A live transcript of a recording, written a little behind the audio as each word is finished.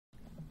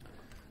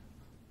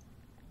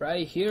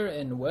Right here,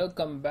 and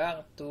welcome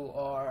back to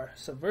our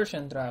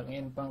Subversion track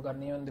in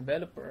Pangkaraniwan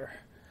Developer.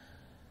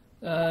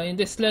 In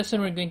this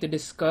lesson, we're going to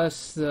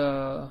discuss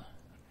yung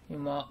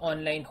mga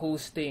online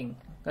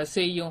hosting.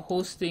 Kasi yung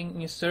hosting,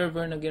 yung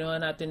server na ginawa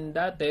natin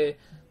dati,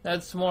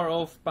 that's more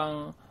of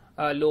pang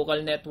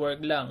local network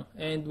lang.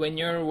 And when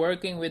you're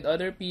working with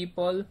other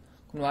people,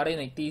 kunwari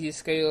nag-thesis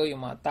kayo,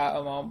 yung mga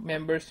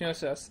members nyo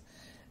sa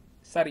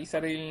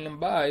sarili ng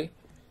bahay,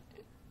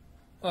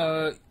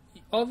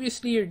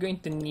 obviously you're going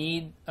to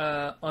need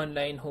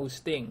online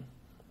hosting.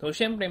 So,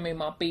 syempre, may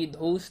mga paid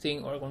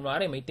hosting or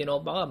kunwari, may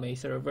tinopa ka, may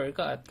server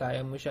ka at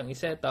kaya mo siyang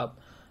i-set up.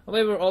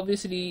 However,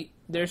 obviously,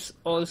 there's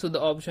also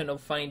the option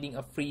of finding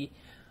a free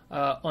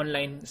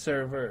online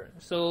server.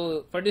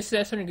 So, for this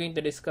lesson, we're going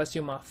to discuss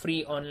yung mga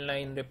free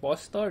online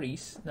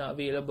repositories na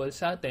available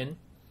sa atin.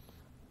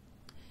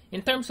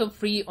 In terms of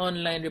free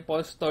online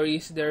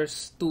repositories,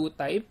 there's two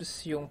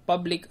types, yung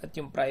public at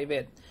yung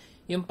private.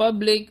 Yung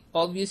public,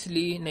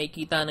 obviously,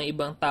 nakikita ng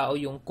ibang tao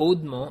yung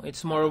code mo.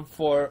 It's more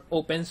for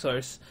open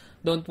source.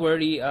 Don't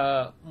worry,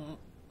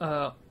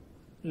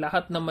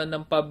 lahat naman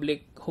ng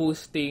public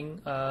hosting,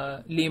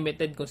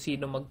 limited kung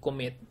sino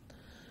mag-commit.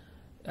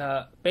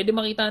 Pwede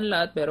makita ng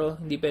lahat, pero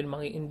hindi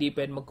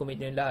pwede mag-commit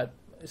yung lahat.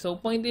 So,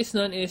 point is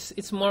nun is,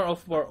 it's more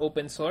of for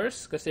open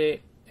source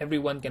kasi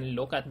everyone can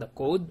look at the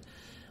code.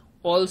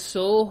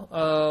 Also,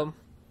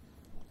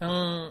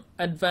 ang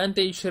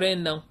advantage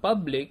rin ng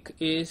public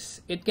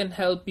is it can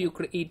help you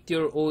create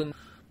your own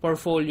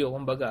portfolio,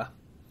 kumbaga.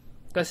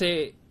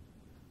 Kasi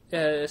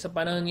sa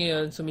panahon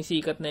ngayon,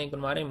 sumisikat na yung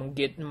kunwari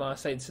mga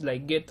sites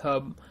like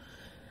GitHub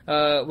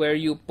where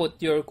you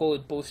put your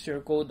code, post your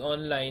code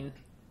online.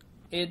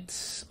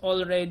 It's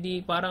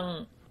already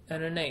parang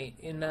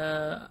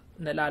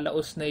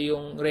nalalaos na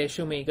yung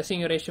resume.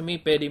 Kasi yung resume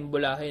pwedeng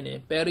bulahin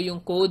eh. Pero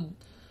yung code,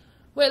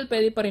 well,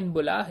 pwede pa rin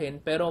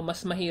bulahin, pero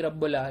mas mahirap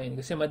bulahin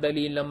kasi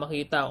madali lang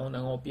makita kung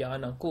nangopya ka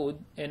ng code.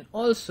 And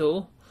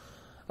also,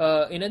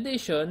 in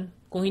addition,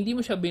 kung hindi mo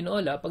siya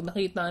binola, pag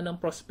nakita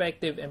ng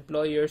prospective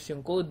employers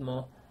yung code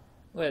mo,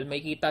 well,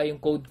 may kita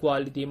yung code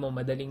quality mo,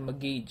 madaling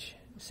mag-gauge.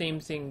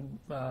 Same thing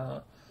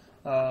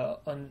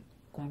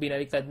kung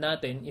binaliktad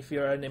natin, if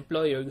you're an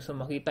employer, gusto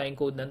makita yung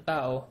code ng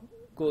tao,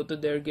 go to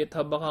their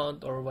GitHub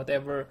account or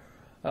whatever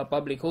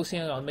public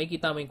hosting account, may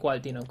kita mo yung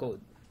quality ng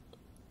code.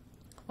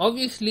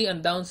 Obviously,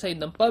 ang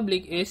downside ng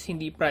public is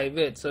hindi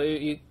private. So,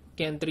 you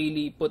can't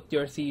really put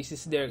your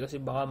thesis there kasi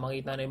baka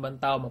makita na ibang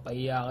tao,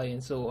 mapahiya kayo and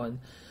so on.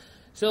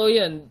 So,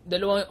 yan.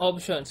 Dalawang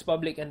options,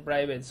 public and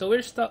private. So,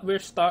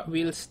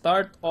 we'll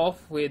start off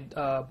with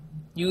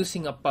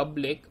using a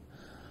public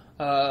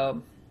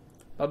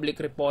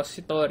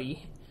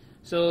repository.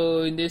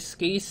 So, in this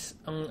case,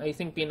 I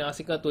think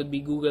pinakasikat would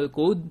be Google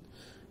Code.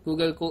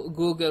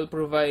 Google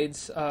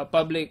provides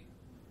public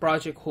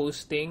project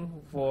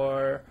hosting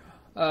for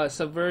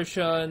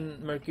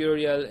Subversion,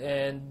 Mercurial,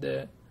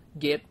 and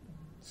Git.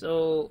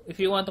 So, if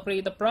you want to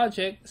create a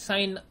project,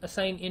 sign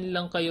in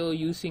lang kayo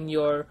using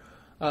your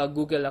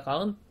Google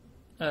account.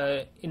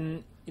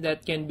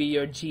 That can be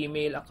your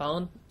Gmail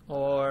account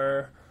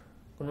or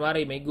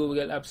kunwari may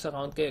Google Apps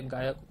account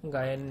kayo,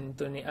 gaya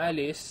nito ni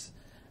Alice.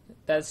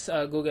 That's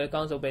Google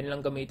account, so pwede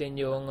lang gamitin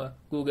yung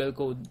Google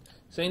Code.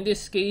 So, in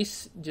this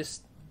case,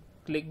 just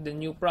click the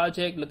new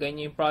project, lagay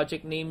nyo yung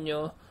project name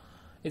nyo.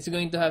 It's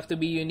going to have to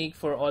be unique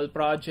for all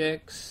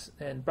projects.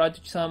 And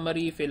project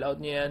summary, fill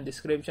out nyo yan.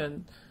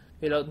 Description,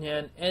 fill out nyo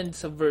yan. And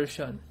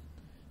Subversion.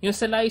 Yung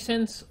sa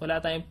license, wala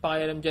tayong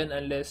pakialam dyan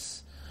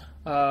unless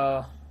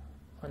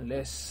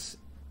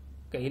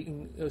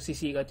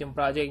sisikat yung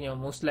project nyo.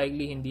 Most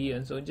likely, hindi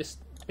yun. So, just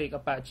pick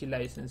Apache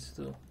license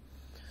too.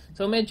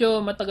 So,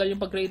 medyo matagal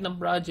yung pag-create ng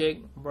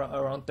project.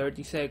 Around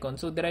 30 seconds.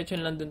 So, diretso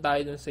lang dun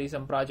tayo dun sa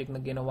isang project na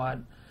ginawa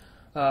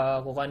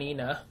ko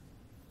kanina.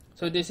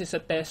 So, this is a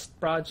test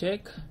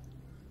project.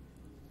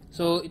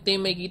 So, ito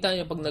yung makikita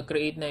nyo pag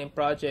nag-create na yung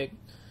project.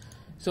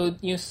 So,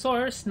 yung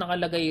source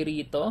nakalagay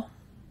rito.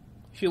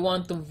 If you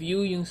want to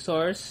view yung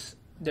source,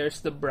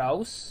 there's the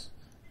browse.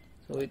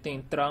 So, ito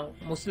yung trunk.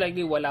 Most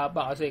likely, wala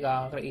pa kasi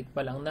kaka-create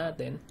pa lang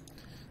natin.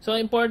 So,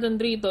 important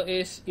rito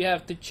is you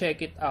have to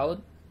check it out.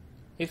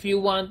 If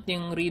you want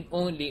yung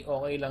read-only,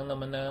 okay lang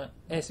naman na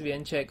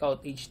SVN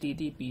checkout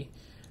HTTP.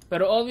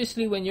 Pero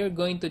obviously, when you're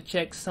going to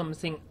check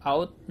something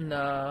out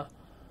na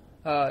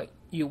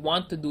you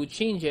want to do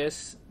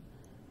changes,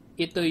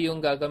 ito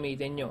yung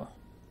gagamitin nyo.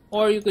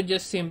 Or you could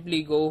just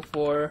simply go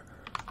for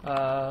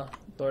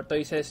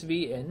Tortoise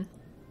SVN.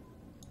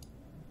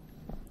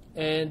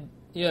 And,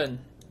 yun.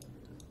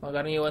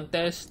 Pangkaraniwan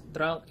test,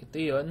 trunk, ito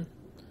yun.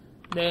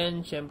 Then,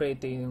 syempre,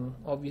 ito yung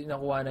obvious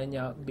na kuha na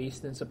niya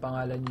based dun sa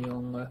pangalan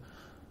yung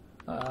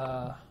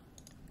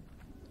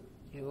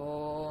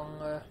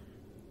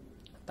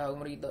tawag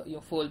mo rito,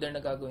 yung folder na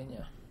gagawin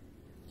niya.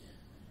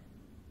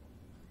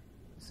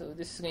 So,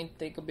 this is going to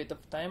take a bit of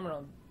time,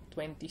 around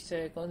 20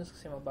 seconds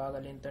kasi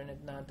mabagal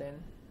internet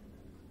natin.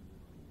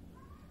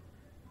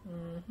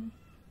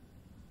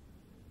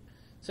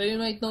 So, you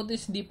might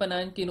notice, di pa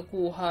natin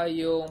kinukuha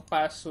yung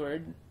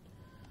password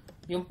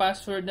yung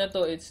password na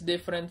to, it's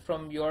different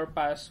from your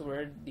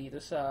password dito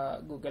sa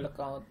Google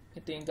account.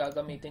 Ito yung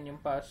gagamitin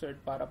yung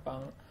password para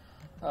pang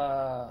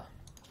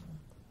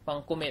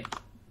commit.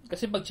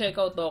 Kasi pag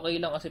checkout, okay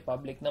lang kasi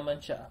public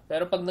naman siya.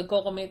 Pero pag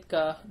nagko-commit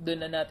ka,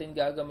 doon na natin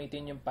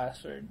gagamitin yung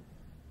password.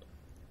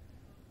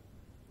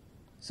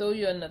 So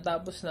yun,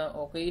 natapos na,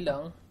 okay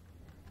lang.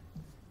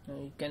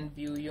 You can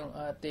view yung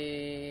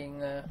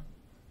ating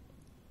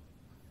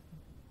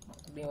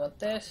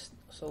test.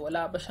 So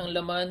wala pa siyang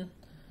laman.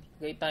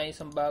 Lagay tayo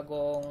isang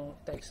bagong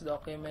text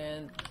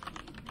document.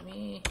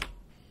 Me.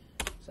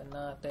 Saan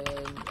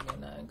natin. Lagay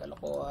na yung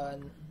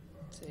kalokohan.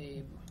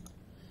 Save.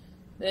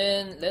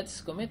 Then,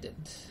 let's commit it.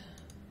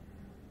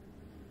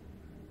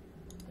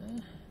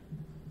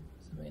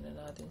 Sabay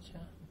na natin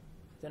siya.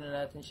 Ito na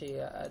natin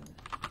siya i-add.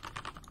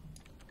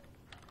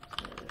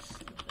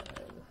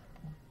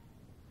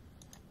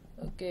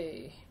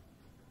 Okay.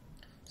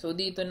 So,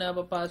 dito na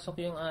papasok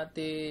yung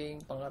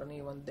ating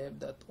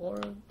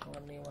pangaraniwandev.org.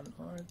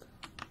 Pangaraniwan.org.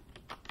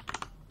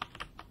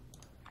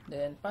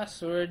 Then,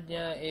 password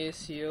niya is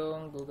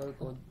yung Google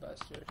Code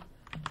password.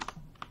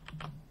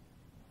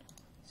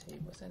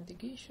 Save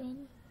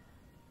authentication.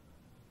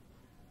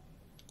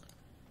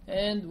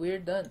 And we're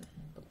done.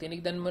 Pag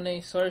tinignan mo na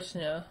yung source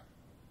niya,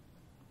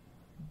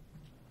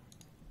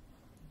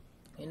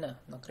 yun na,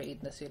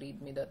 na-create na si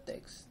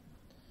readme.txt.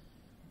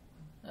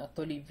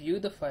 Actually, view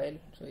the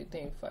file. So,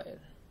 ito yung file.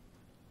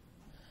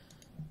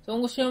 So,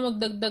 kung gusto nyo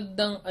magdagdag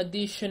ng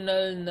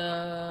additional na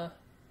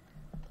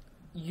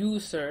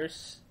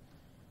users,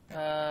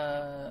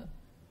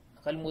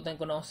 nakalimutan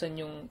ko na kung saan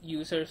yung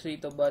users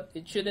dito, but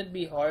it shouldn't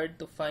be hard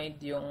to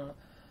find yung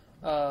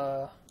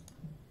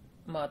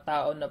mga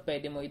tao na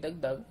pwede mo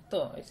idagdag.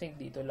 Ito, I think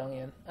dito lang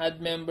yan.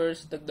 Add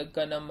members, dagdag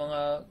ka ng mga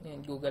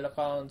Google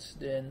accounts,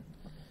 then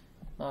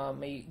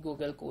may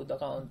Google Code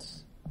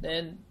accounts.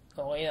 Then,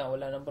 okay na,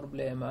 wala nang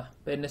problema.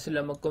 Pwede na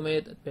sila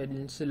mag-commit at pwede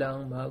na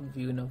silang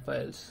mag-view ng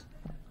files.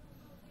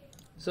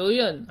 So,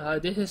 yun.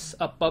 This is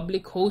a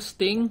public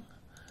hosting.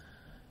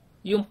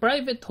 Yung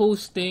private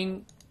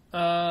hosting,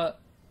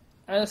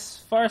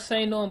 as far as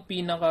I know, ang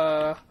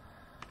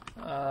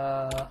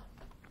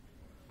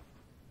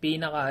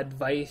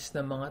pinaka-advice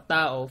ng mga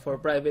tao for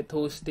private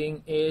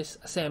hosting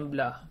is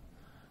Assembla.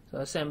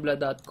 So,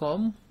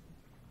 assembla.com.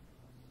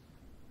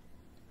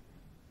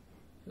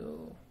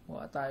 So,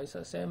 kuha tayo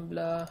sa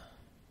Assembla.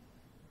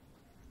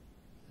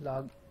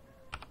 Log.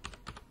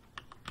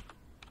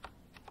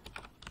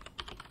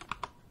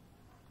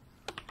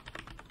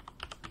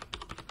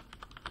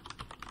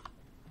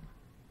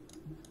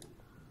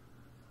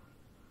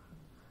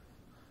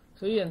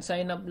 So, yun.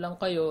 Sign up lang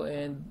kayo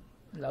and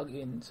log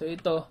in. So,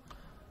 ito.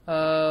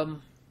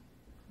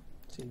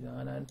 Sige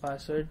nga na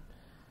password.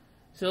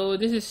 So,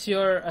 this is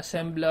your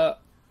Assembla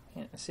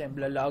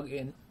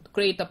login. To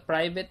create a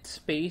private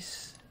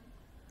space.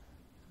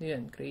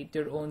 Yan. Create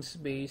your own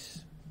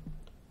space.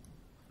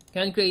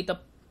 Can create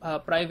a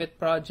private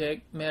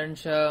project. Meron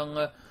siyang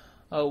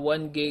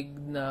 1 gig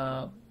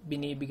na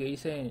binibigay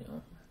sa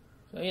inyo.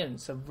 So, ayan.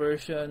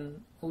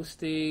 Subversion,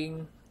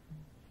 hosting.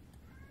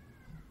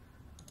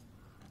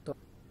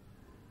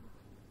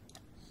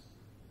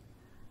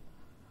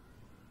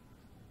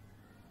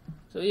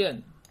 So,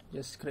 yan.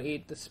 Just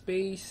create the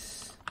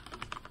space.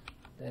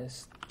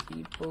 Test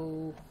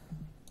people.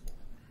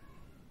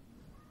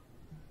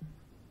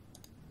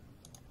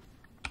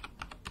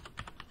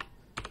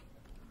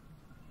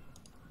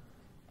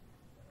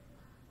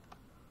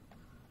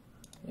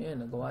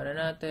 Ayan, nagawa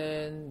na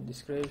natin.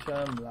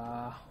 Description,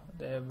 blah,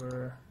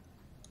 whatever.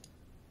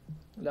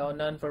 Allow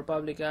none for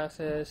public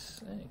access.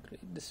 Ayan,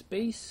 create the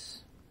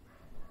space.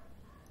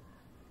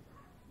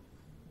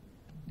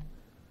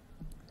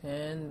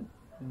 And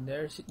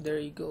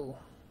there you go.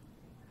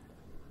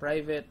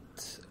 Private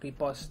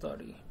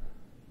repository.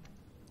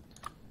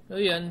 So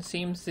yan,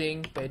 same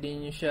thing. Pwede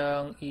nyo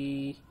siyang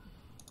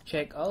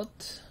i-check out.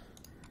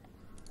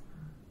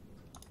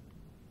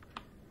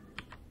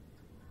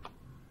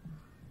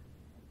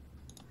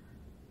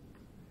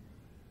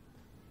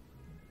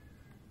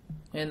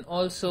 And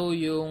also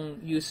yung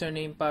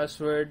username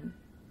password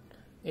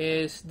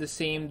is the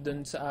same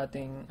dun sa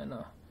ating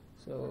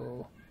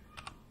So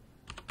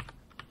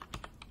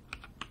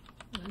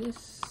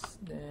this,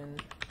 then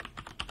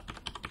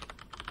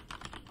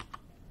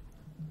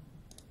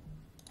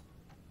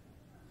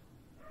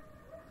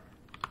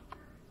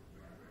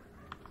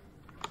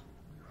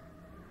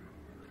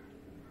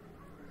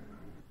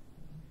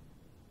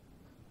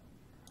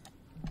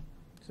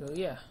so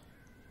yeah,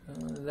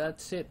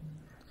 that's it.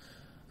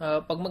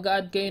 Pag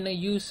mag-add kayo ng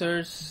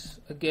users,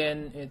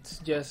 again,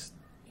 it's just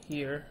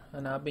here.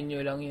 Hanapin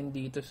nyo lang yun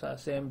dito sa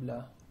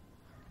Assembla.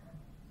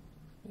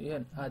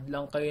 Yan, add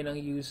lang kayo ng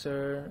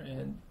user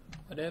and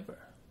whatever.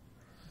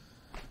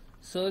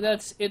 So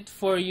that's it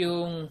for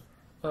yung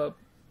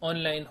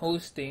online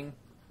hosting.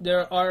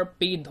 There are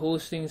paid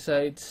hosting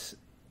sites.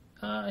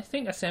 I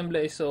think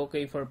Assembla is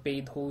okay for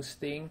paid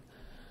hosting.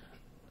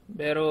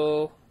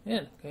 Pero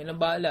yan, kayo na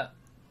bahala.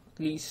 At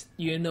least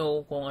you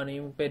know kung ano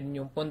yung pwede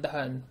nyong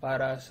puntahan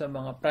para sa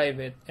mga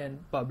private and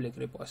public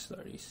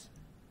repositories.